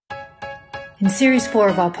In Series 4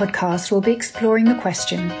 of our podcast, we'll be exploring the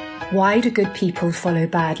question, why do good people follow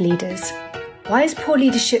bad leaders? Why is poor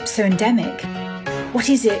leadership so endemic? What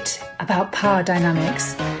is it about power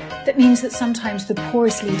dynamics that means that sometimes the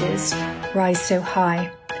poorest leaders rise so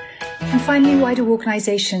high? And finally, why do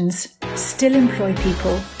organisations still employ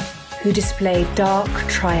people who display dark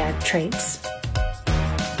triad traits?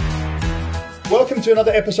 Welcome to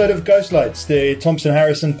another episode of Ghostlights, the Thompson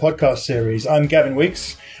Harrison podcast series. I'm Gavin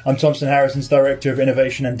Weeks. I'm Thompson Harrison's Director of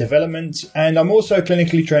Innovation and Development, and I'm also a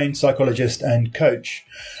clinically trained psychologist and coach.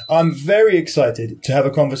 I'm very excited to have a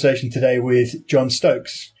conversation today with John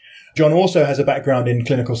Stokes. John also has a background in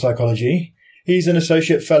clinical psychology. He's an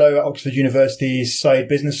associate fellow at Oxford University's Saïd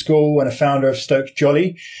Business School and a founder of Stokes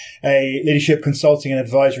Jolly, a leadership consulting and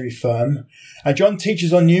advisory firm. And John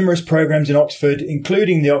teaches on numerous programs in Oxford,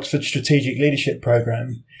 including the Oxford Strategic Leadership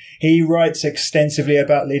Program. He writes extensively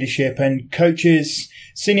about leadership and coaches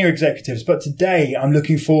senior executives, but today I'm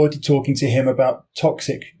looking forward to talking to him about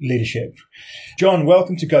toxic leadership. John,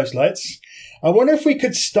 welcome to Ghostlights. I wonder if we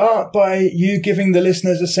could start by you giving the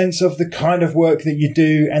listeners a sense of the kind of work that you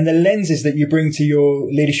do and the lenses that you bring to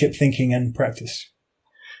your leadership thinking and practice.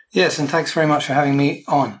 Yes, and thanks very much for having me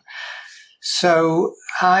on. So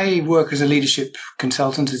I work as a leadership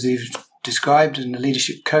consultant, as you've described, and a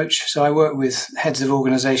leadership coach. So I work with heads of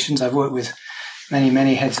organizations. I've worked with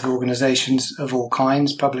many heads of organizations of all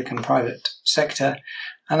kinds, public and private sector.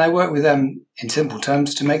 And I work with them, in simple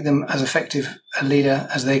terms, to make them as effective a leader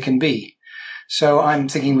as they can be. So I'm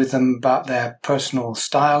thinking with them about their personal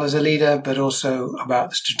style as a leader, but also about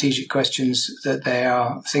the strategic questions that they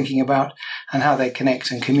are thinking about and how they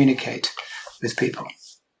connect and communicate with people.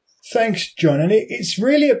 Thanks, John. And it's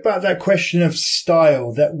really about that question of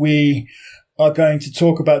style that we are going to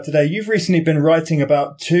talk about today. You've recently been writing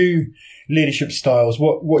about two leadership styles,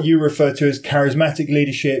 what you refer to as charismatic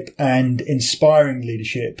leadership and inspiring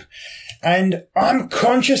leadership. And I'm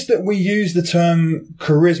conscious that we use the term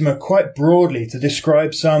charisma quite broadly to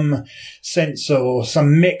describe some sense or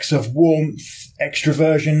some mix of warmth,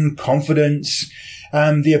 extroversion, confidence,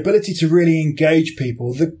 the ability to really engage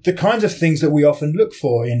people, the kinds of things that we often look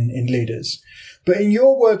for in leaders. But in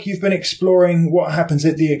your work, you've been exploring what happens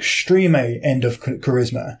at the extreme end of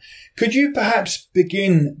charisma. Could you perhaps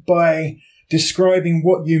begin by describing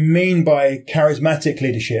what you mean by charismatic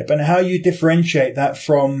leadership and how you differentiate that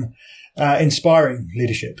from inspiring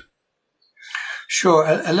leadership? Sure.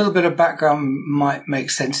 A little bit of background might make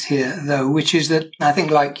sense here, though, which is that I think,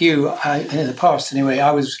 like you, in the past anyway,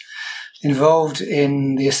 I was involved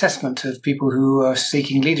in the assessment of people who are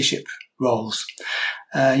seeking leadership roles,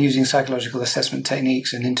 using psychological assessment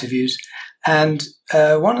techniques and interviews. And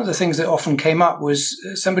one of the things that often came up was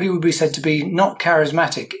somebody would be said to be not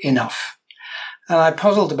charismatic enough. And I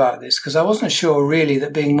puzzled about this because I wasn't sure really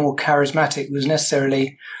that being more charismatic was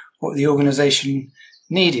necessarily what the organization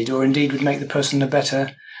needed or indeed would make the person a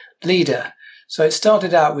better leader. So it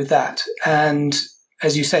started out with that. And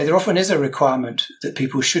as you say, there often is a requirement that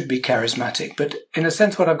people should be charismatic. But in a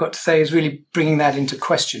sense, what I've got to say is really bringing that into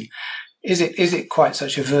question. Is it quite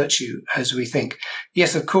such a virtue as we think?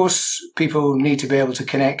 Yes, of course, people need to be able to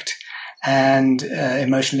connect and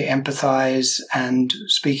emotionally empathize and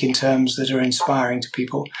speak in terms that are inspiring to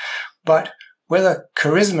people. But whether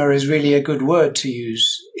charisma is really a good word to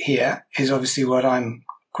use here is obviously what I'm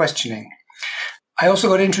questioning. I also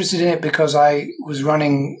got interested in it because I was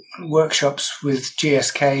running workshops with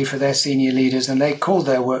GSK for their senior leaders, and they called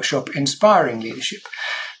their workshop Inspiring Leadership.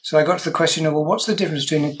 So I got to the question of, well, what's the difference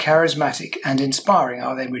between charismatic and inspiring?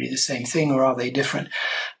 Are they really the same thing or are they different?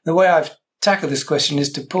 The way I've tackled this question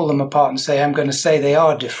is to pull them apart and say, I'm going to say they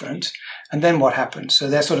are different. And then what happens? So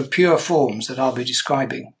they're sort of pure forms that I'll be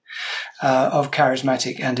describing of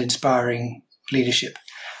charismatic and inspiring leadership.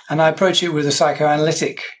 And I approach it with a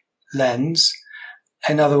psychoanalytic lens.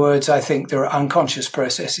 In other words, I think there are unconscious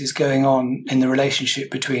processes going on in the relationship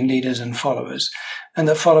between leaders and followers, and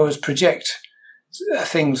that followers project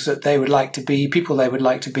things that they would like to be, people they would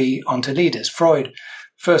like to be, onto leaders. Freud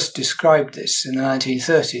first described this in the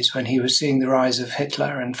 1930s when he was seeing the rise of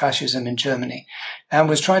Hitler and fascism in Germany, and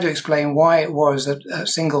was trying to explain why it was that a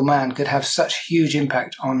single man could have such huge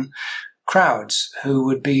impact on crowds who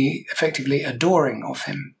would be effectively adoring of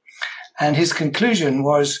him. And his conclusion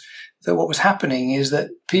was that what was happening is that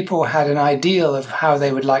people had an ideal of how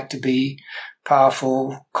they would like to be: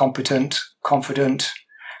 powerful, competent, confident,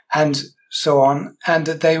 and so on, and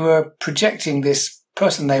that they were projecting this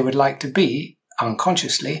person they would like to be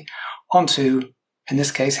unconsciously onto, in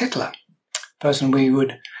this case, Hitler, a person we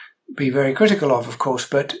would be very critical of course,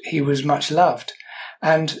 but he was much loved.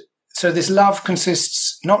 And so this love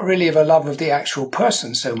consists not really of a love of the actual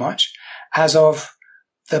person so much as of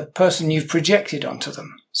the person you've projected onto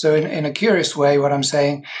them. So in a curious way, what I'm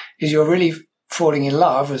saying is you're really falling in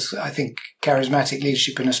love, as I think charismatic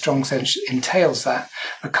leadership in a strong sense entails that,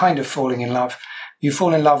 a kind of falling in love. You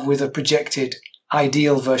fall in love with a projected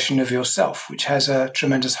ideal version of yourself, which has a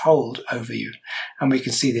tremendous hold over you. And we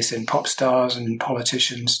can see this in pop stars and in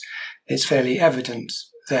politicians. It's fairly evident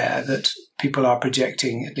there that people are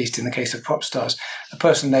projecting, at least in the case of pop stars, a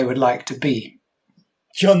person they would like to be.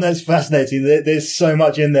 John, that's fascinating. There's so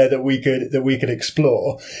much in there that we could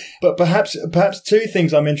explore. But perhaps two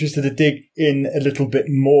things I'm interested to dig in a little bit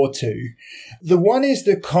more to. The one is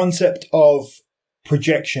the concept of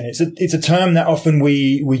projection. It's a term that often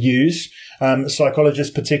we use,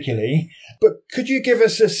 psychologists particularly. But could you give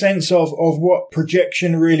us a sense of what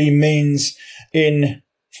projection really means in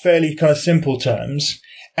fairly kind of simple terms?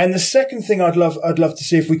 And the second thing I'd love to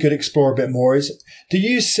see if we could explore a bit more is, do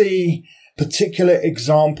you see particular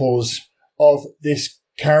examples of this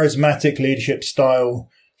charismatic leadership style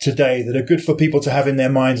today that are good for people to have in their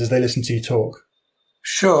minds as they listen to you talk?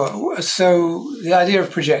 Sure. So the idea of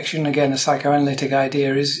projection, again, a psychoanalytic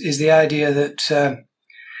idea, is the idea that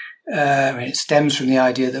it stems from the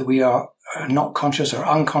idea that we are not conscious or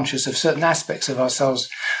unconscious of certain aspects of ourselves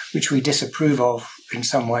which we disapprove of in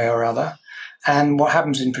some way or other. And what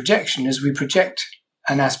happens in projection is we project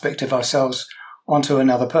an aspect of ourselves onto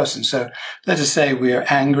another person. So let us say we're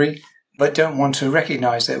angry, but don't want to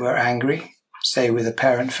recognize that we're angry, say with a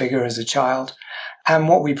parent figure as a child. And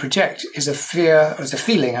what we project is a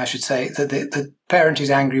feeling, I should say, that the parent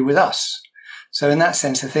is angry with us. So in that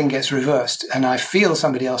sense, the thing gets reversed, and I feel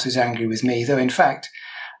somebody else is angry with me, though in fact,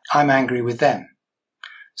 I'm angry with them.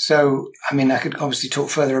 So, I mean, I could obviously talk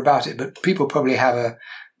further about it, but people probably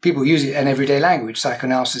people use it in everyday language.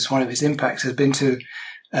 Psychoanalysis, one of its impacts has been to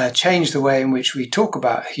change the way in which we talk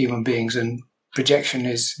about human beings, and projection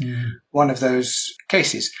is one of those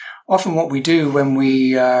cases. Often what we do when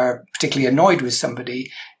we are particularly annoyed with somebody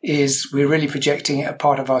is we're really projecting a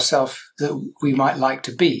part of ourselves that we might like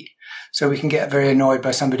to be. So we can get very annoyed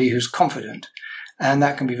by somebody who's confident, and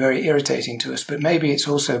that can be very irritating to us. But maybe it's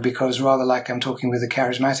also because, rather like I'm talking with a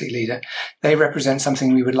charismatic leader, they represent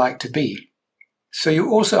something we would like to be. So you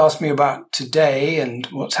also asked me about today and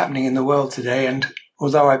what's happening in the world today, and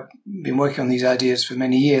although I've been working on these ideas for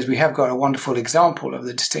many years, we have got a wonderful example of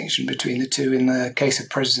the distinction between the two in the case of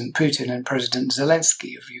President Putin and President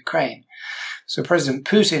Zelensky of Ukraine. So President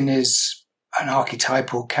Putin is an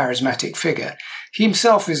archetypal, charismatic figure. He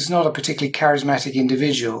himself is not a particularly charismatic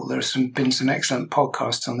individual. There have been some excellent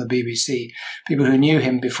podcasts on the BBC, people who knew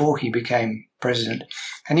him before he became president.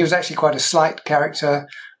 And he was actually quite a slight character,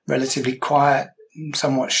 relatively quiet,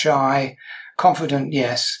 somewhat shy, confident,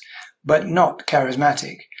 yes, but not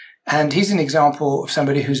charismatic. And he's an example of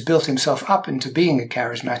somebody who's built himself up into being a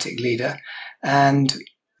charismatic leader. And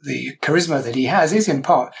the charisma that he has is in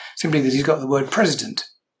part simply that he's got the word president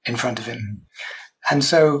in front of him. And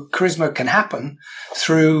so charisma can happen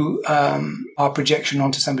through our projection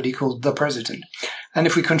onto somebody called the president. And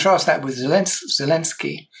if we contrast that with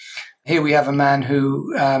Zelensky, here we have a man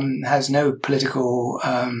who has no political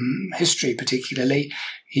history particularly.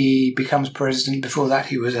 He becomes president. Before that,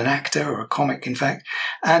 he was an actor or a comic, in fact,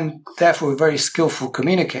 and therefore a very skillful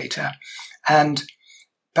communicator. And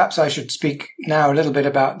perhaps I should speak now a little bit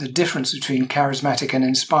about the difference between charismatic and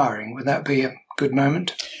inspiring. Would that be a good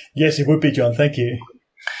moment? Yes, it would be, John. Thank you.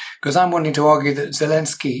 Because I'm wanting to argue that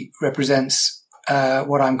Zelensky represents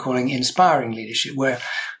what I'm calling inspiring leadership, where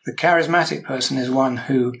the charismatic person is one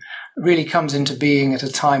who really comes into being at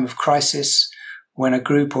a time of crisis, when a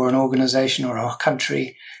group or an organization or a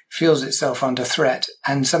country feels itself under threat,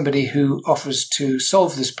 and somebody who offers to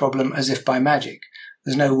solve this problem as if by magic.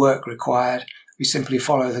 There's no work required. We simply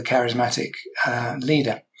follow the charismatic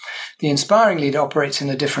leader. The inspiring leader operates in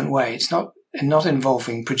a different way. It's not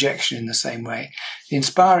involving projection in the same way. The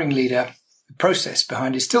inspiring leader, the process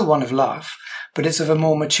behind it is still one of love, but it's of a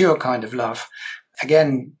more mature kind of love.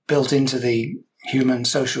 Again, built into the human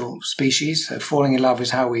social species. So falling in love is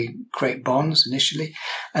how we create bonds initially.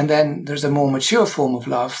 And then there's a more mature form of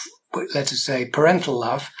love, let us say parental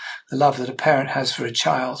love, the love that a parent has for a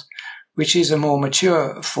child, which is a more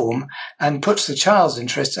mature form and puts the child's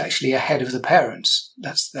interests actually ahead of the parents.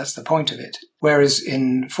 That's the point of it. Whereas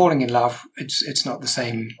in falling in love, it's not the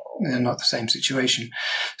same. They're not the same situation.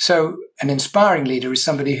 So an inspiring leader is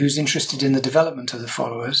somebody who's interested in the development of the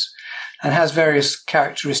followers and has various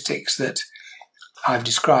characteristics that I've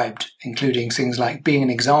described, including things like being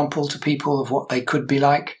an example to people of what they could be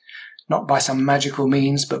like, not by some magical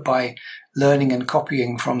means, but by learning and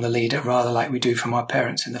copying from the leader, rather like we do from our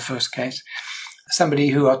parents in the first case. somebody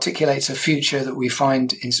who articulates a future that we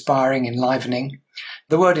find inspiring, enlivening.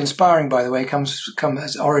 The word inspiring, by the way, comes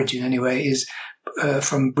as origin anyway, is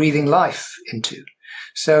from breathing life into.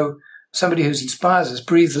 So somebody who inspires us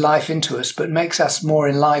breathes life into us, but makes us more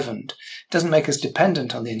enlivened. Doesn't make us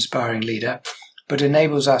dependent on the inspiring leader, but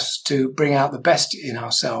enables us to bring out the best in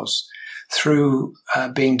ourselves through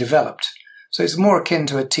being developed. So it's more akin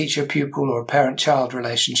to a teacher-pupil or a parent-child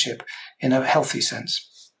relationship in a healthy sense.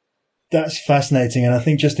 That's fascinating, and I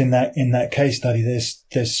think just in that case study,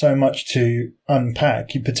 there's so much to unpack.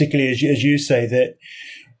 Particularly as you say, that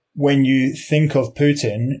when you think of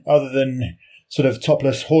Putin, other than sort of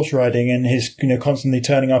topless horse riding and his constantly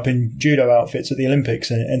turning up in judo outfits at the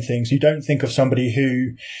Olympics and things, you don't think of somebody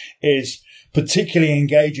who is particularly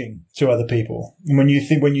engaging to other people. And when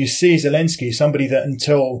you see Zelensky, somebody that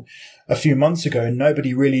until a few months ago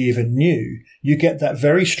nobody really even knew, you get that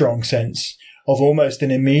very strong sense of almost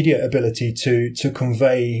an immediate ability to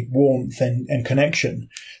convey warmth and connection.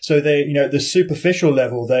 So they, at the superficial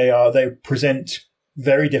level, they present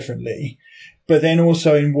very differently. But then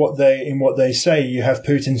also in what they say, you have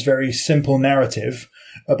Putin's very simple narrative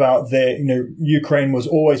about Ukraine was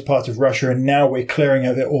always part of Russia and now we're clearing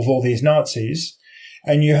of all these Nazis.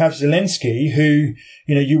 And you have Zelensky who,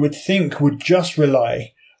 you would think would just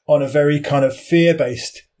rely on a very kind of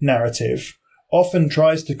fear-based narrative, often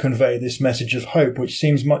tries to convey this message of hope, which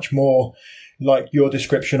seems much more like your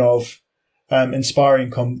description of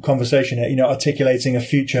inspiring conversation, articulating a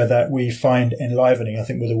future that we find enlivening, I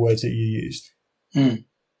think were the words that you used. Mm.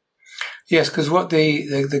 Yes, because what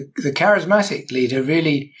the charismatic leader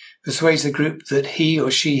really persuades the group that he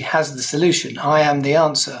or she has the solution. I am the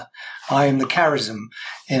answer. I am the charism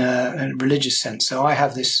in a religious sense. So I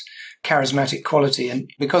have this charismatic quality, and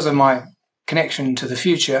because of my connection to the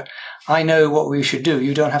future, I know what we should do.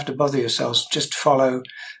 You don't have to bother yourselves. Just follow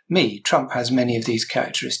me. Trump has many of these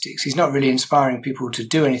characteristics. He's not really inspiring people to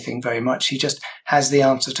do anything very much. He just has the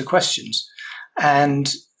answer to questions.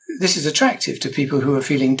 And this is attractive to people who are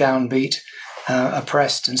feeling downbeat,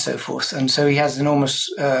 oppressed, and so forth. And so he has enormous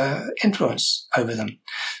influence over them.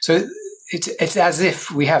 So it's as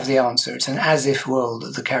if we have the answer. It's an as-if world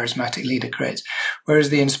that the charismatic leader creates. Whereas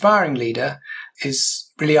the inspiring leader is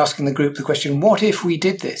really asking the group the question, what if we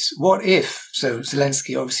did this? What if? So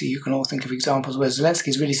Zelensky, obviously, you can all think of examples where Zelensky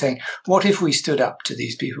is really saying, what if we stood up to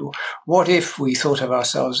these people? What if we thought of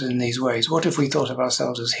ourselves in these ways? What if we thought of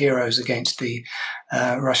ourselves as heroes against the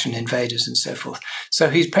Russian invaders and so forth? So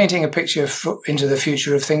he's painting a picture into the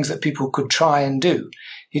future of things that people could try and do.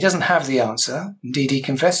 He doesn't have the answer. Indeed, he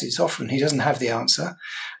confesses often he doesn't have the answer,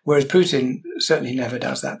 whereas Putin certainly never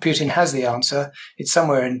does that. Putin has the answer. It's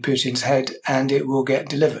somewhere in Putin's head, and it will get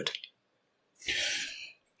delivered.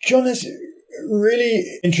 John, it's really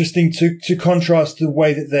interesting to contrast the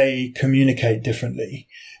way that they communicate differently.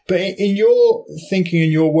 But in your thinking,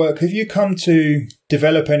 in your work, have you come to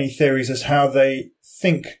develop any theories as how they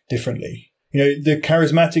think differently? The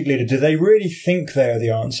charismatic leader, do they really think they are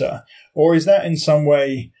the answer? Or is that in some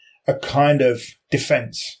way a kind of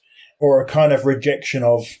defense or a kind of rejection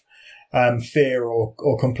of fear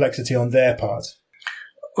or complexity on their part?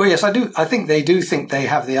 Well, yes, I do. I think they do think they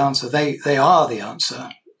have the answer. They are the answer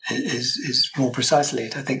is more precisely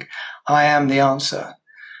it. I think I am the answer,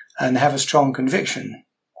 and have a strong conviction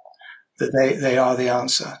that they are the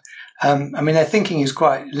answer. Their thinking is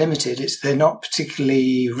quite limited. They're not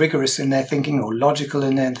particularly rigorous in their thinking or logical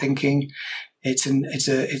in their thinking. It's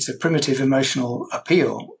a primitive emotional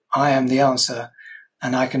appeal. I am the answer,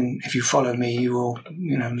 and I can, if you follow me, you will,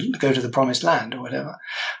 go to the promised land or whatever.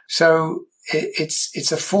 So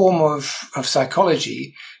it's a form of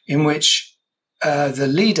psychology in which the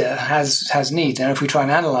leader has needs. And if we try and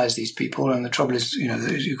analyze these people, and the trouble is,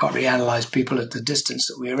 you can't really analyze people at the distance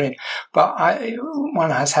that we're in. But one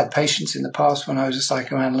has had patients in the past when I was a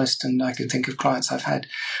psychoanalyst, and I can think of clients I've had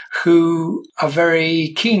who are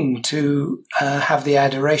very keen to have the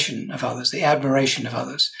adoration of others, the admiration of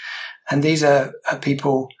others. And these are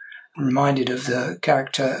people reminded of the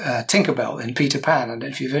character Tinkerbell in Peter Pan. And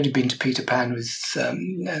if you've only been to Peter Pan with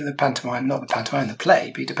the pantomime, not the pantomime, the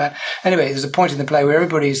play, Peter Pan. Anyway, there's a point in the play where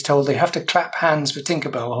everybody is told they have to clap hands for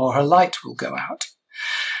Tinkerbell or her light will go out.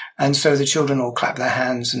 And so the children all clap their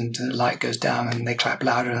hands and the light goes down, and they clap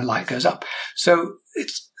louder and the light goes up. So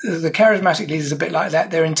the charismatic leaders are a bit like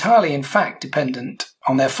that. They're entirely, in fact, dependent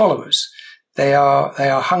on their followers. They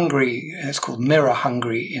are hungry. It's called mirror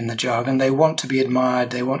hungry in the jargon. They want to be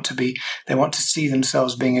admired. They want to see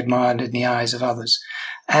themselves being admired in the eyes of others.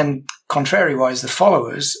 And contrariwise, the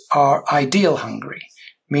followers are ideal hungry,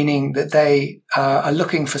 meaning that they are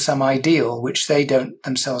looking for some ideal which they don't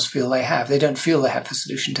themselves feel they have. They don't feel they have the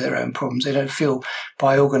solution to their own problems. They don't feel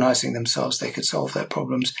by organizing themselves they could solve their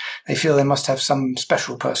problems. They feel they must have some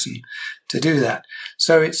special person to do that.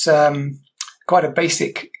 So it's quite a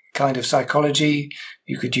basic kind of psychology.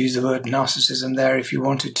 You could use the word narcissism there if you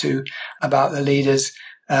wanted to, about the leaders.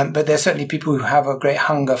 But there's certainly people who have a great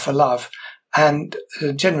hunger for love and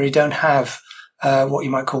generally don't have what you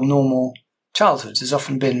might call normal childhoods. There's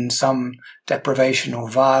often been some deprivation or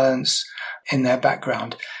violence in their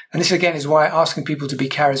background. And this again is why asking people to be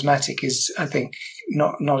charismatic is, I think,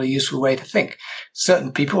 not a useful way to think.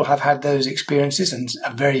 Certain people have had those experiences, and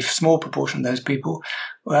a very small proportion of those people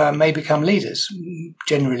may become leaders.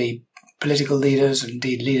 Generally, political leaders, and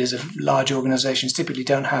indeed leaders of large organizations, typically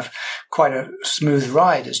don't have quite a smooth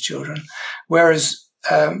ride as children. Whereas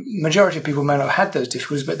majority of people may not have had those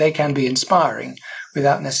difficulties, but they can be inspiring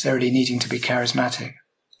without necessarily needing to be charismatic.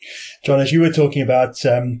 John, as you were talking about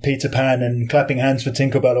Peter Pan and clapping hands for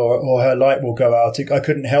Tinkerbell or her light will go out, I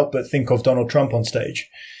couldn't help but think of Donald Trump on stage.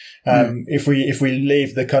 If we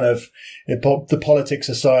leave the kind of the politics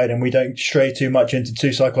aside and we don't stray too much into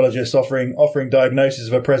two psychologists offering diagnosis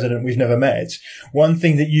of a president we've never met, one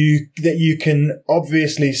thing that you can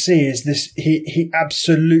obviously see is this: he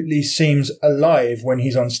absolutely seems alive when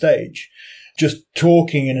he's on stage, just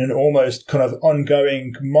talking in an almost kind of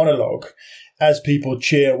ongoing monologue as people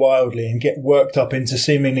cheer wildly and get worked up into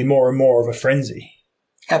seemingly more and more of a frenzy.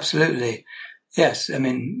 Absolutely. Yes, I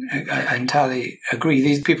mean, I entirely agree.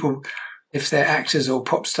 These people, if they're actors or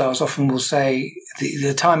pop stars, often will say,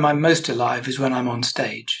 the time I'm most alive is when I'm on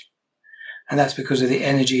stage. And that's because of the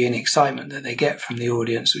energy and excitement that they get from the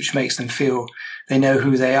audience, which makes them feel they know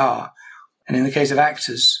who they are. And in the case of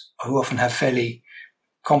actors, who often have fairly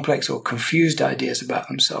complex or confused ideas about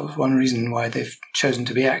themselves, one reason why they've chosen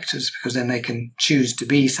to be actors, because then they can choose to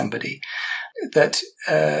be somebody, that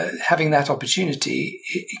having that opportunity,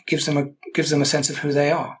 it gives them a sense of who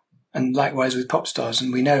they are. And likewise with pop stars.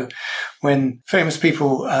 And we know when famous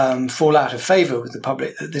people fall out of favor with the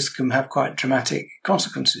public, that this can have quite dramatic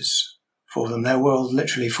consequences for them. Their world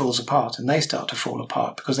literally falls apart, and they start to fall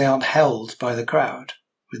apart because they aren't held by the crowd,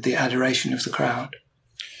 with the adoration of the crowd.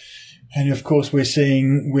 And of course, we're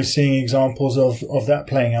seeing examples of that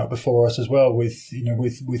playing out before us as well, with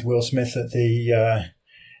Will Smith at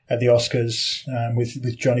the Oscars,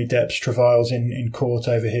 with Johnny Depp's travails in court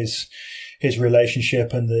over his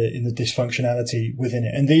relationship and the dysfunctionality within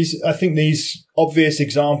it. And I think these obvious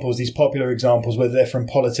examples, these popular examples, whether they're from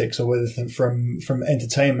politics or whether they're from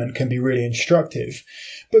entertainment, can be really instructive.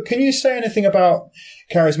 But can you say anything about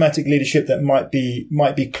charismatic leadership that might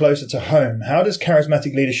be closer to home? How does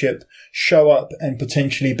charismatic leadership show up and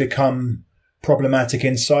potentially become problematic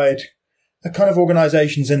inside the kind of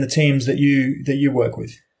organizations and the teams that you work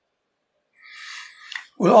with?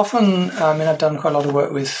 Well, often, I've done quite a lot of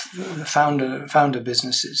work with founder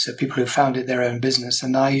businesses, so people who've founded their own business,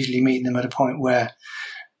 and I usually meet them at a point where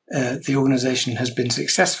the organization has been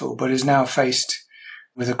successful, but is now faced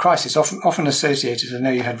with a crisis, often associated. I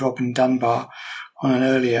know you had Robin Dunbar on an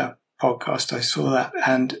earlier podcast. I saw that.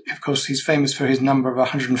 And of course, he's famous for his number of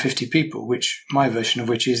 150 people, which my version of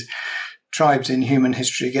which is tribes in human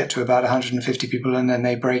history get to about 150 people and then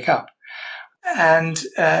they break up. And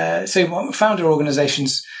so founder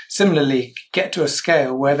organizations similarly get to a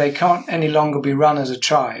scale where they can't any longer be run as a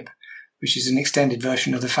tribe, which is an extended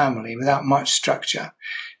version of the family without much structure.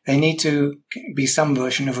 They need to be some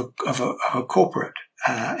version of a corporate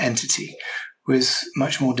entity with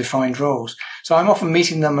much more defined roles. So I'm often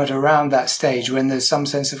meeting them at around that stage when there's some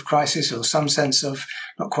sense of crisis or some sense of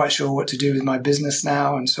not quite sure what to do with my business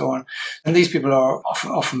now and so on. And these people are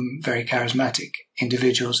often very charismatic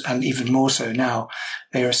individuals, and even more so now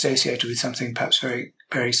they are associated with something perhaps very,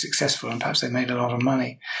 very successful, and perhaps they made a lot of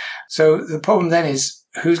money. So the problem then is,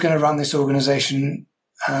 who's going to run this organization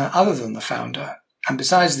other than the founder? And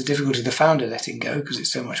besides the difficulty of the founder letting go, because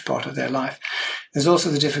it's so much part of their life, there's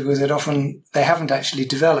also the difficulty that often they haven't actually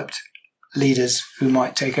developed leaders who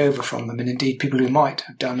might take over from them. And indeed, people who might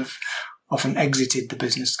have done have often exited the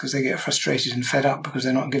business because they get frustrated and fed up because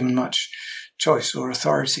they're not given much choice or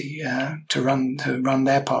authority to run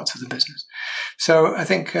their parts of the business. So I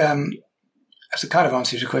think that's a kind of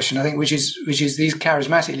answer to your question. I think which is these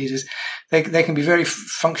charismatic leaders, they can be very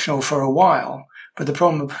functional for a while. But the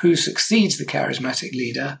problem of who succeeds the charismatic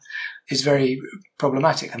leader is very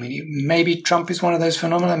problematic. I mean, maybe Trump is one of those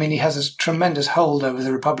phenomena. I mean, he has a tremendous hold over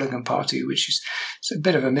the Republican Party, which is a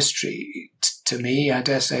bit of a mystery to me. I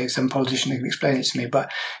dare say some politician can explain it to me,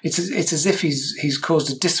 but it's as if he's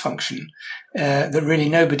caused a dysfunction that really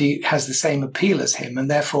nobody has the same appeal as him,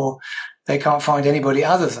 and therefore they can't find anybody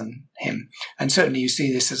other than him. And certainly you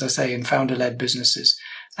see this, as I say, in founder-led businesses.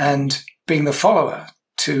 And being the follower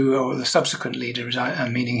to, or the subsequent leader, as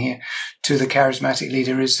I'm meaning here, to the charismatic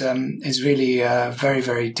leader is really very,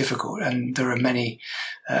 very difficult. And there are many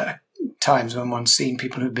times when one's seen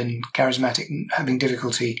people who've been charismatic having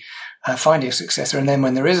difficulty finding a successor, and then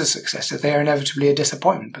when there is a successor, they are inevitably a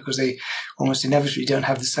disappointment because they almost inevitably don't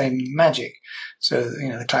have the same magic. So,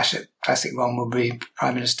 the classic one will be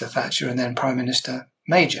Prime Minister Thatcher and then Prime Minister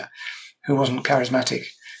Major, who wasn't charismatic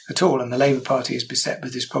at all. And the Labour Party is beset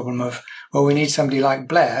with this problem of, well, we need somebody like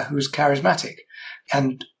Blair who's charismatic.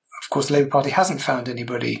 And of course, the Labour Party hasn't found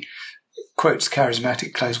anybody, quotes,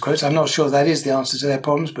 charismatic, close quotes. I'm not sure that is the answer to their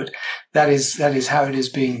problems, but that is how it is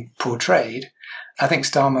being portrayed. I think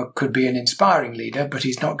Starmer could be an inspiring leader, but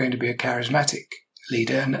he's not going to be a charismatic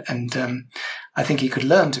leader. And I think he could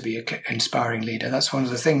learn to be an inspiring leader. That's one of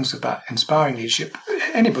the things about inspiring leadership.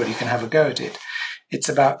 Anybody can have a go at it. It's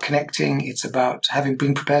about connecting. It's about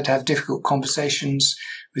being prepared to have difficult conversations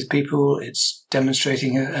with people. It's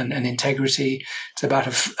demonstrating an integrity. It's about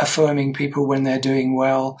affirming people when they're doing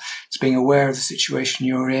well. It's being aware of the situation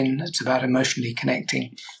you're in. It's about emotionally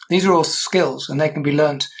connecting. These are all skills, and they can be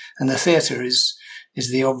learnt. And the theatre is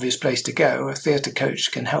the obvious place to go. A theatre coach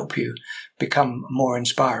can help you become more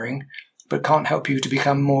inspiring, but can't help you to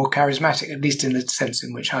become more charismatic, at least in the sense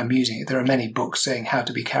in which I'm using it. There are many books saying how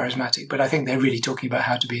to be charismatic, but I think they're really talking about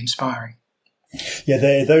how to be inspiring.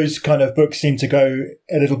 Yeah, those kind of books seem to go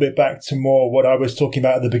a little bit back to more what I was talking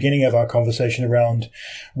about at the beginning of our conversation around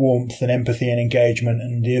warmth and empathy and engagement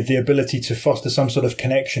and the ability to foster some sort of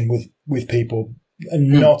connection with people, and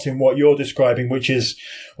not in what you're describing, which is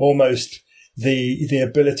almost the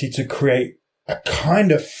ability to create a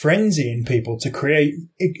kind of frenzy in people, to create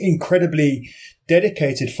incredibly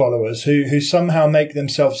dedicated followers who somehow make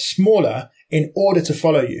themselves smaller in order to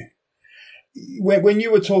follow you. When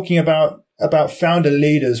you were talking about founder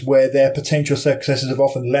leaders where their potential successors have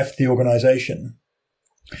often left the organization,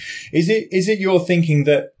 is it your thinking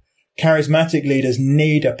that charismatic leaders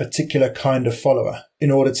need a particular kind of follower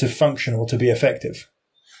in order to function or to be effective?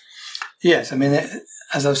 Yes, I mean,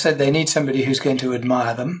 as I've said, they need somebody who's going to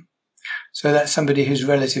admire them. So that's somebody who's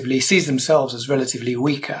sees themselves as relatively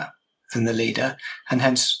weaker than the leader, and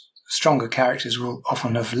hence stronger characters will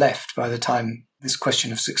often have left by the time this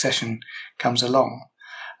question of succession comes along.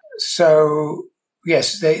 So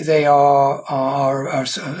yes, they are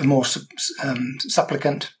a more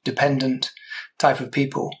supplicant, dependent type of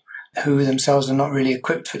people who themselves are not really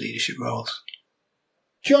equipped for leadership roles.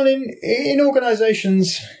 John, in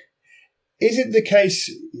organisations, is it the case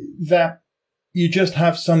that you just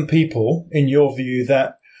have some people, in your view,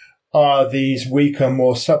 that are these weaker,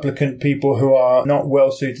 more supplicant people who are not well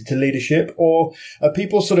suited to leadership, or are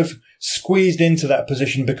people sort of squeezed into that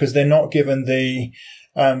position because they're not given the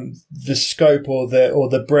scope or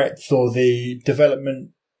the breadth or the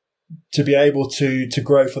development to be able to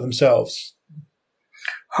grow for themselves?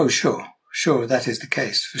 Oh, sure, that is the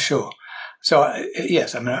case for sure. So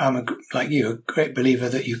yes, I mean, I'm like you, a great believer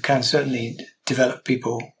that you can certainly develop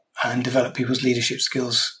people and develop people's leadership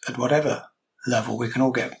skills at whatever level. We can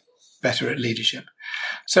all get better at leadership.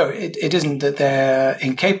 So it isn't that they're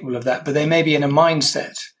incapable of that, but they may be in a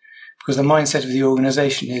mindset, because the mindset of the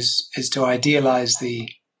organization is to idealize in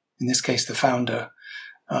this case, the founder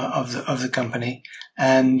of the company,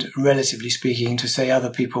 and relatively speaking, to say other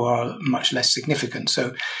people are much less significant.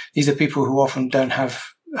 So these are people who often don't have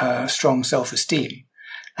strong self-esteem.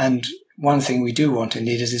 And one thing we do want in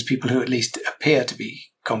leaders is people who at least appear to be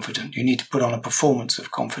confident. You need to put on a performance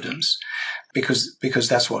of confidence, because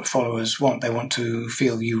that's what followers want. They want to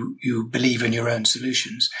feel you believe in your own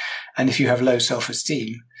solutions. And if you have low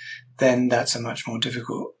self-esteem, then that's a much more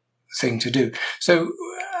difficult thing to do. So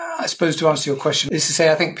I suppose to answer your question is to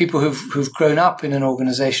say, I think people who've grown up in an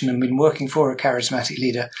organization and been working for a charismatic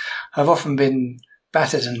leader have often been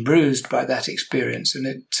battered and bruised by that experience. And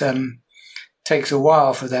it takes a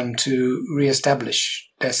while for them to reestablish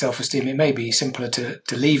their self-esteem. It may be simpler to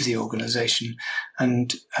leave the organization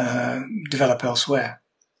and develop elsewhere.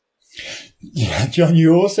 Yeah, John,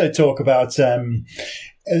 you also talk about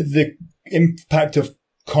the impact of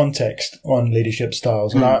context on leadership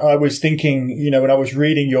styles. And I was thinking, when I was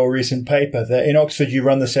reading your recent paper, that in Oxford you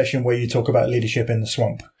run the session where you talk about leadership in the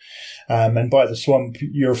swamp. And by the swamp,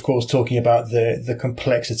 you're of course talking about the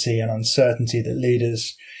complexity and uncertainty that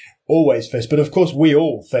leaders always face. But of course, we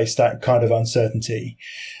all face that kind of uncertainty.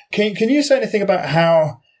 Can you say anything about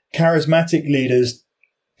how charismatic leaders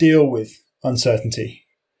deal with uncertainty?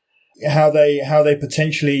 How they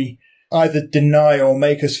potentially either deny or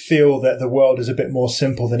make us feel that the world is a bit more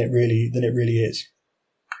simple than it really is?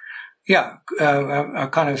 Yeah, I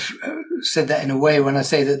kind of said that in a way when I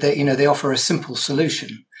say that they offer a simple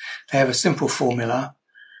solution. They have a simple formula.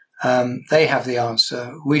 They have the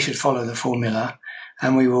answer. We should follow the formula,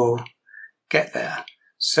 and we will get there.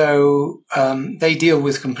 So they deal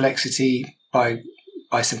with complexity by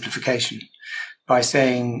simplification, by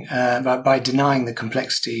saying by denying the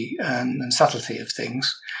complexity and subtlety of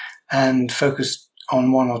things, and focus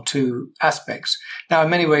on one or two aspects. Now, in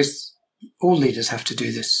many ways, all leaders have to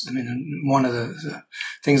do this. I mean, one of the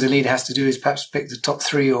things a leader has to do is perhaps pick the top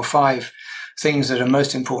 3 or 5 things that are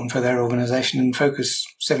most important for their organization and focus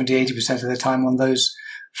 70, 80% of their time on those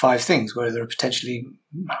 5 things, where there are potentially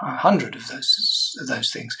 100 of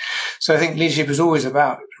those things. So I think leadership is always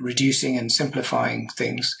about reducing and simplifying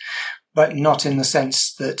things, but not in the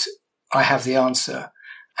sense that I have the answer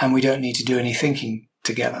and we don't need to do any thinking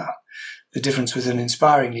together. The difference with an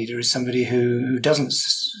inspiring leader is somebody who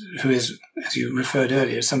is, as you referred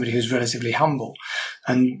earlier, somebody who's relatively humble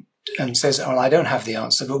and says, well, I don't have the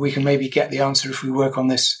answer, but we can maybe get the answer if we work on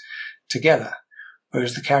this together.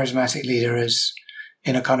 Whereas the charismatic leader is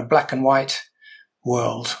in a kind of black and white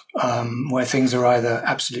world, where things are either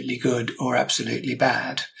absolutely good or absolutely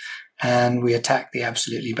bad. And we attack the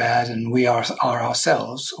absolutely bad, and we are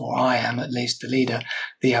ourselves, or I am at least the leader,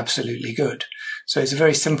 the absolutely good. So it's a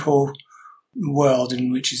very simple world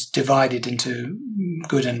in which is divided into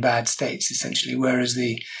good and bad states, essentially, whereas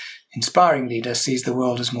the inspiring leader sees the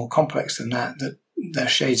world as more complex than that there are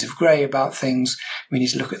shades of grey about things. We need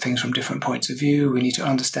to look at things from different points of view. We need to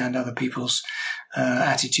understand other people's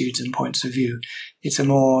attitudes and points of view. It's a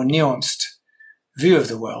more nuanced view of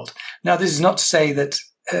the world. Now, this is not to say that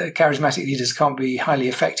charismatic leaders can't be highly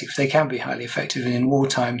effective. They can be highly effective, and in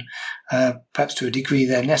wartime, perhaps to a degree,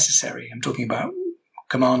 they're necessary. I'm talking about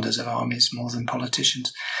commanders of armies more than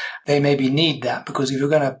politicians. They maybe need that, because if you're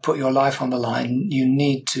going to put your life on the line, you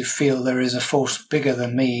need to feel there is a force bigger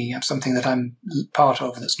than me, something that I'm part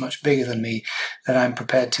of that's much bigger than me, that I'm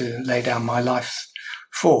prepared to lay down my life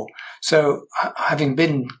for. So having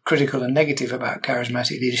been critical and negative about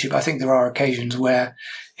charismatic leadership, I think there are occasions where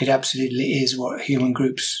it absolutely is what human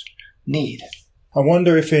groups need. I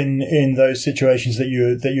wonder if in those situations that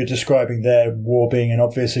you're describing there, war being an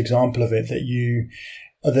obvious example of it,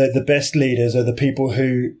 that the best leaders are the people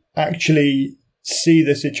who actually see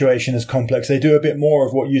the situation as complex. They do a bit more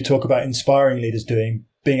of what you talk about inspiring leaders doing,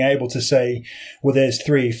 being able to say, well, there's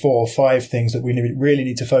 3, 4, 5 things that we really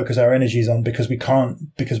need to focus our energies on because we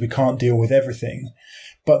can't deal with everything,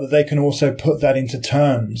 but that they can also put that into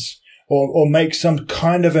terms or make some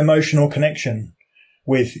kind of emotional connection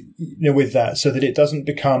with that, so that it doesn't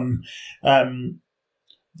become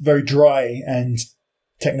very dry and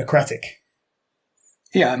technocratic.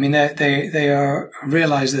 Yeah, I mean, they are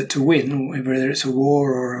realize that to win, whether it's a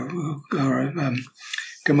war or a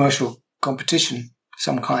commercial competition of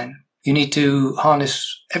some kind, you need to harness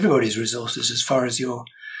everybody's resources as far as you're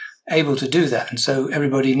able to do that. And so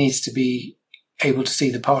everybody needs to be able to see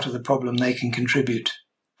the part of the problem they can contribute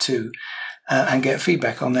to and get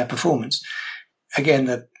feedback on their performance. Again,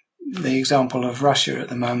 the example of Russia at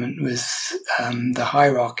the moment with the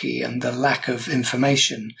hierarchy and the lack of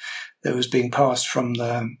information that was being passed from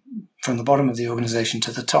the bottom of the organization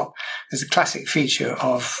to the top is a classic feature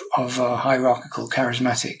of a hierarchical,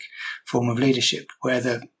 charismatic form of leadership, where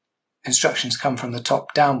the instructions come from the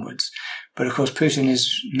top downwards. But of course, Putin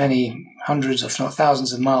is many hundreds, if not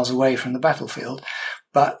thousands of miles away from the battlefield.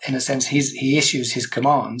 But in a sense, he issues his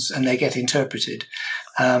commands and they get interpreted,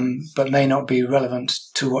 but may not be relevant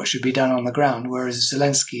to what should be done on the ground. Whereas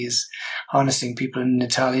Zelensky is harnessing people in an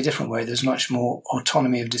entirely different way. There's much more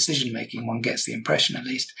autonomy of decision making. One gets the impression, at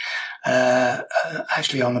least,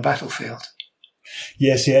 actually on the battlefield.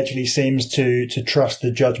 Yes, he actually seems to trust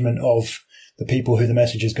the judgment of the people who the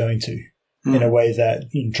message is going to. In a way that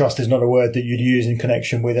trust is not a word that you'd use in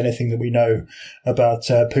connection with anything that we know about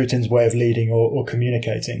Putin's way of leading or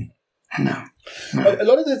communicating. No. A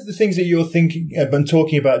lot of the things that you're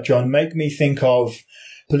talking about, John, make me think of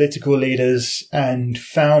political leaders and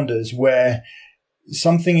founders where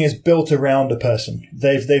something is built around a person.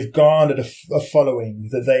 They've garnered a following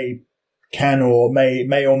that they can or may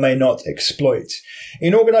not exploit.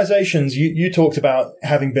 In organizations, you talked about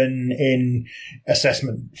having been in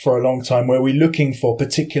assessment for a long time, where we're looking for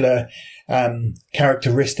particular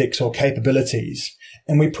characteristics or capabilities.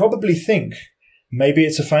 And we probably think, maybe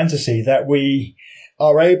it's a fantasy, that we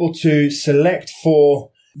are able to select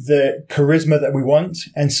for the charisma that we want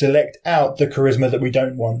and select out the charisma that we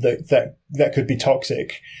don't want, that could be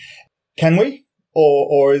toxic. Can we?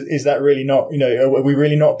 Or is that really not, are we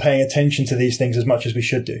really not paying attention to these things as much as we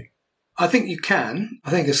should do? I think you can.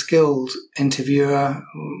 I think a skilled interviewer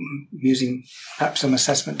using perhaps some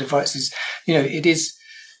assessment devices, it is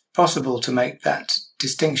possible to make that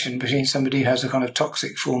distinction between somebody who has a kind of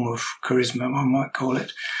toxic form of charisma, one might call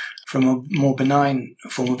it, from a more benign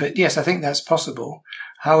form of it. Yes, I think that's possible.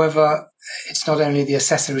 However, it's not only the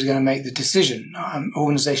assessor who's going to make the decision.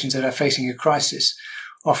 Organizations that are facing a crisis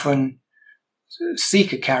often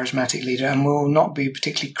seek a charismatic leader and will not be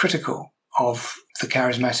particularly critical of the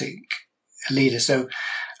charismatic leader. So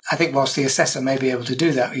I think whilst the assessor may be able to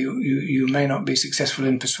do that, you may not be successful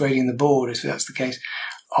in persuading the board, if that's the case,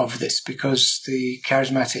 of this, because the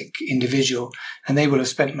charismatic individual, and they will have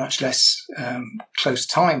spent much less close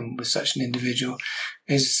time with such an individual,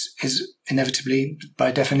 is inevitably, by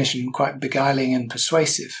definition, quite beguiling and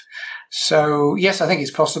persuasive. So yes, I think it's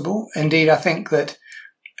possible. Indeed, I think that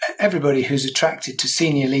everybody who's attracted to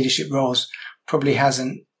senior leadership roles probably has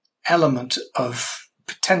an element of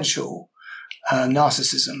potential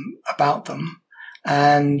narcissism about them,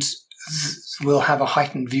 and will have a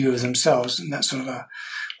heightened view of themselves. And that's sort of a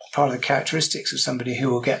part of the characteristics of somebody who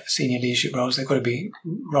will get senior leadership roles. They've got to be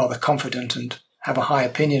rather confident and have a high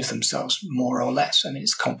opinion of themselves, more or less. I mean,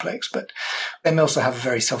 it's complex, but they may also have a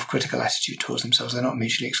very self-critical attitude towards themselves. They're not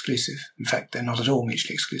mutually exclusive. In fact, they're not at all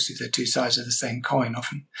mutually exclusive. They're two sides of the same coin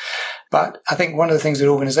often. But I think one of the things that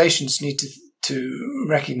organizations need to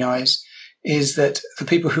recognize is that the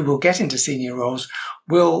people who will get into senior roles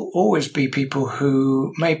will always be people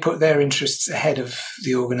who may put their interests ahead of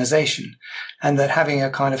the organization, and that having a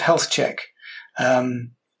kind of health check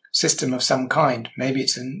system of some kind, maybe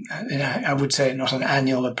it's I would say not an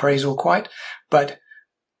annual appraisal quite, but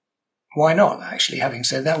why not? Actually, having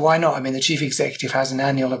said that, why not? I mean, the chief executive has an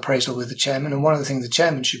annual appraisal with the chairman, and one of the things the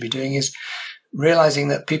chairman should be doing is realizing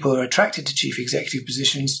that people who are attracted to chief executive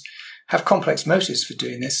positions have complex motives for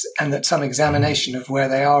doing this, and that some examination of where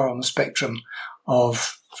they are on the spectrum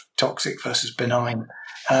of toxic versus benign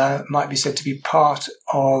might be said to be part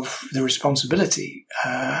of the responsibility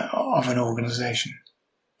of an organization.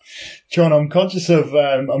 John, I'm conscious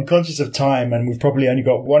of time, and we've probably only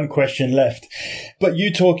got one question left. But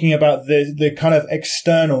you talking about the kind of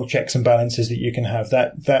external checks and balances that you can have,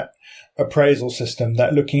 that appraisal system,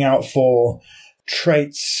 that looking out for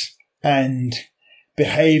traits and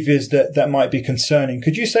behaviors that might be concerning.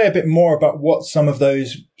 Could you say a bit more about what some of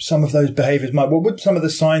those behaviors what would some of the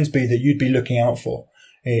signs be that you'd be looking out for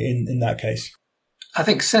in that case? I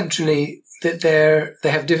think centrally that they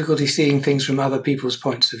have difficulty seeing things from other people's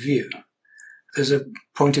points of view. There's a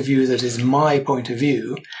point of view that is my point of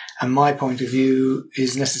view, and my point of view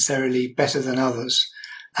is necessarily better than others.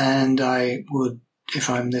 And I would, if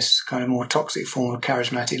I'm this kind of more toxic form of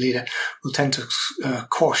charismatic leader, will tend to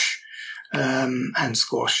quash and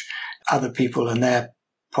squash other people and their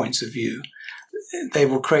points of view. They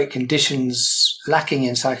will create conditions lacking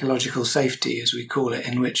in psychological safety, as we call it,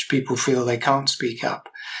 in which people feel they can't speak up.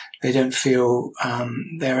 They don't feel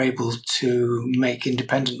they're able to make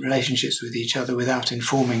independent relationships with each other without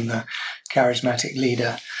informing the charismatic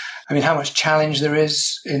leader. I mean, how much challenge there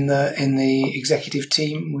is in the executive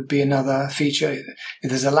team would be another feature. If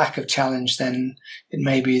there's a lack of challenge, then it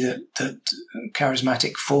may be that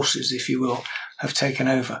charismatic forces, if you will, have taken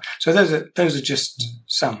over. So those are just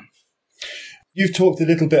some. You've talked a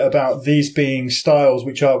little bit about these being styles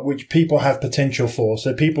which people have potential for.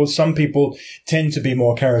 So some people tend to be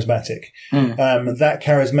more charismatic. That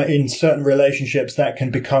charisma in certain relationships that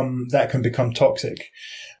can become toxic.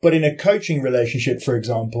 But in a coaching relationship, for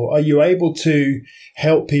example, are you able to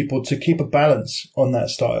help people to keep a balance on that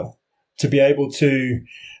style, to be able to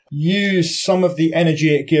use some of the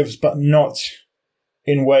energy it gives, but not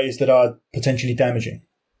in ways that are potentially damaging?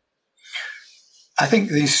 I think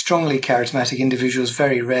these strongly charismatic individuals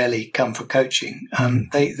very rarely come for coaching.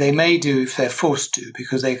 They may do if they're forced to,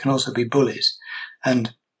 because they can also be bullies,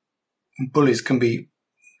 and bullies can be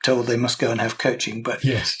told they must go and have coaching, but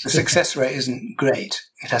yes. The success rate isn't great,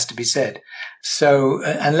 it has to be said. So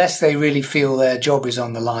unless they really feel their job is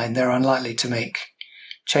on the line, they're unlikely to make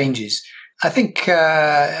changes. I think,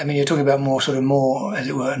 you're talking about more, as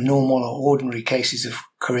it were, normal or ordinary cases of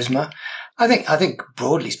charisma. I think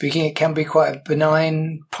broadly speaking, it can be quite a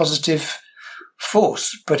benign, positive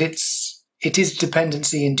force, but it is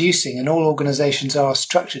dependency inducing, and all organizations are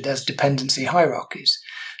structured as dependency hierarchies.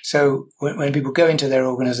 So when people go into their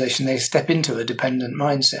organization, they step into a dependent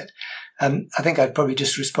mindset. I think I'd probably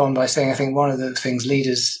just respond by saying I think one of the things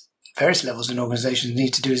leaders, various levels in organizations,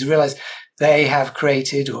 need to do is realize they have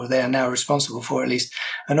created, or they are now responsible for at least,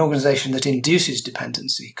 an organization that induces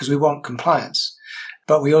dependency, because we want compliance,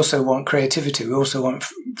 but we also want creativity. We also want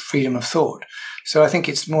freedom of thought. So I think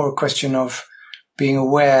it's more a question of being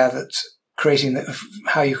aware that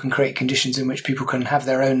how you can create conditions in which people can have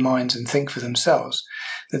their own minds and think for themselves,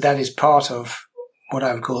 that is part of what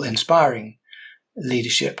I would call inspiring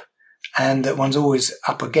leadership, and that one's always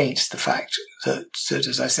up against the fact that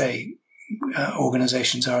as I say,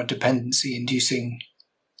 organizations are dependency-inducing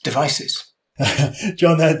devices.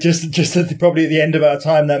 John, that just probably at the end of our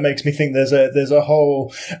time, that makes me think there's a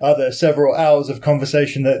whole other several hours of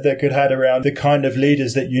conversation that could have around the kind of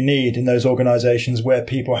leaders that you need in those organizations where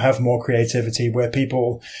people have more creativity, where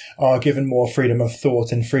people are given more freedom of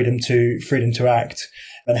thought and freedom to act,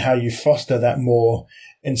 and how you foster that more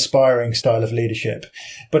inspiring style of leadership.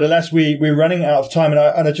 But alas, we're running out of time,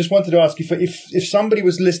 and I just wanted to ask you, if somebody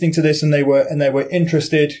was listening to this and they were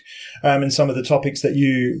interested in some of the topics that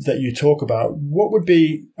you talk about, what would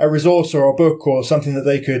be a resource or a book or something that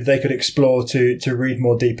they could explore to read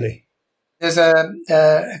more deeply? There's a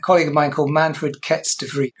colleague of mine called Manfred Ketz de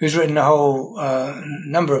Vries, who's written a whole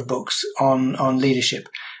number of books on leadership,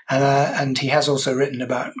 and he has also written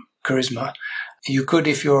about charisma. You could,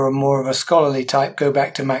 if you're more of a scholarly type, go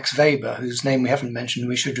back to Max Weber, whose name we haven't mentioned,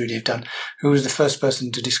 we should really have done, who was the first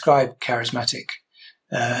person to describe charismatic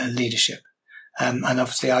leadership. And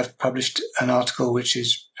obviously I've published an article which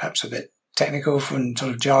is perhaps a bit technical and sort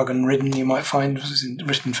of jargon-ridden, you might find,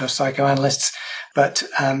 written for psychoanalysts, but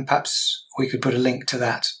perhaps we could put a link to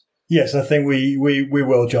that. Yes, I think we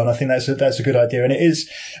will, John. I think that's a good idea, and it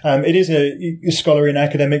is a scholarly and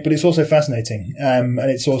academic, but it's also fascinating, and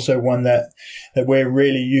it's also one that where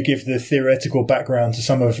really you give the theoretical background to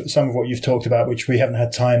some of what you've talked about, which we haven't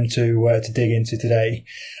had time to dig into today.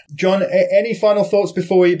 John, any final thoughts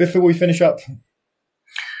before we finish up?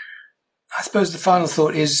 I suppose the final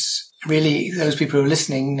thought is really those people who are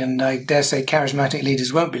listening, and I dare say charismatic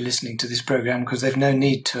leaders won't be listening to this program because they've no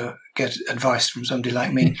need to get advice from somebody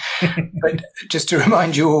like me. But just to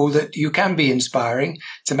remind you all that you can be inspiring.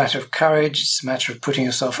 It's a matter of courage. It's a matter of putting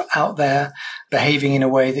yourself out there, behaving in a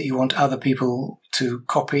way that you want other people to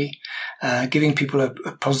copy, giving people a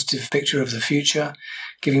positive picture of the future,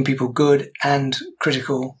 giving people good and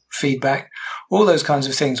critical feedback, all those kinds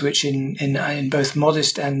of things, which in both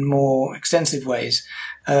modest and more extensive ways,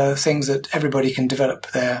 things that everybody can develop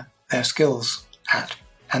their skills at.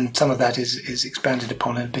 And some of that is expanded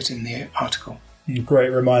upon a bit in the article. Great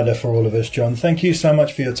reminder for all of us, John. Thank you so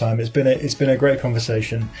much for your time. It's been a great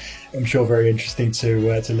conversation. I'm sure very interesting to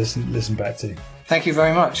listen back to. Thank you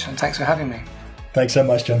very much, and thanks for having me. Thanks so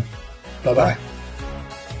much, John. Bye-bye. Bye.